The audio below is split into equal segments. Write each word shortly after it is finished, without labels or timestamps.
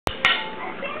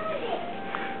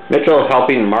Mitchell's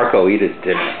helping Marco eat his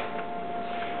dinner.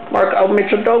 Marco,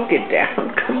 Mitchell, don't get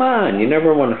down. Come on, you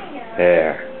never want to.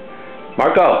 There.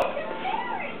 Marco.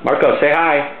 Marco, say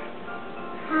hi.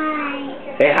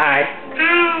 Hi. Say hi.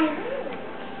 Hi.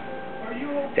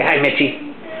 Say hi,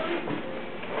 Mitchie.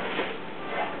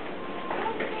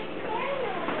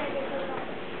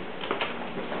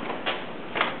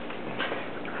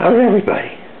 How's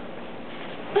everybody?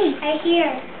 I hear.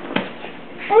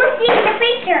 I want to see the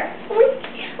picture.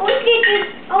 I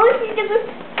want to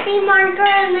see Marco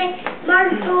and the camera.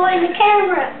 Marco and the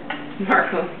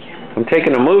camera. I'm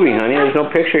taking a movie, honey. There's no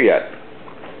picture yet.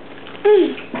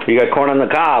 You got corn on the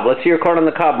cob. Let's see your corn on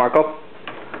the cob, Marco.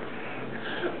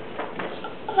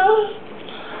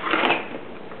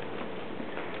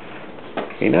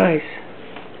 Be nice.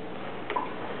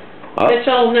 Oh.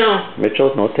 Mitchell, no.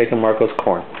 Mitchell, no taking Marco's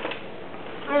corn.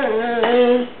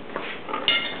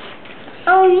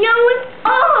 Oh no, it's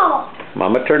off.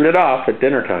 Mama turned it off at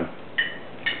dinner time.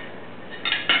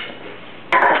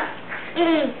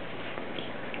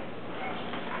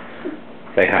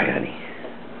 Say hi, honey.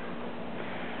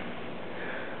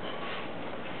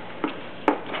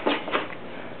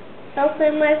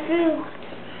 Open my food.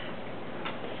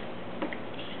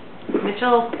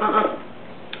 Mitchell,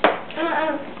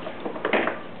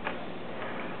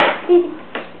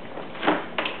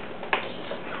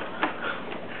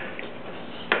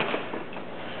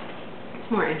 It's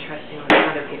more interesting when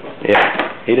other people.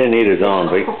 Yeah, he didn't eat his own,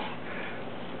 but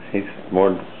he's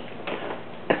more.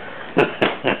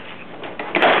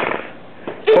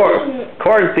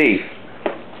 Corn thief.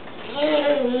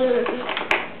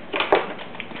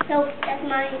 Nope, that's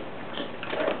mine.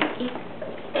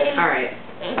 All right.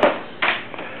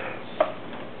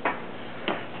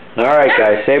 All right,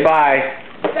 guys, say bye.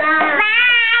 Bye.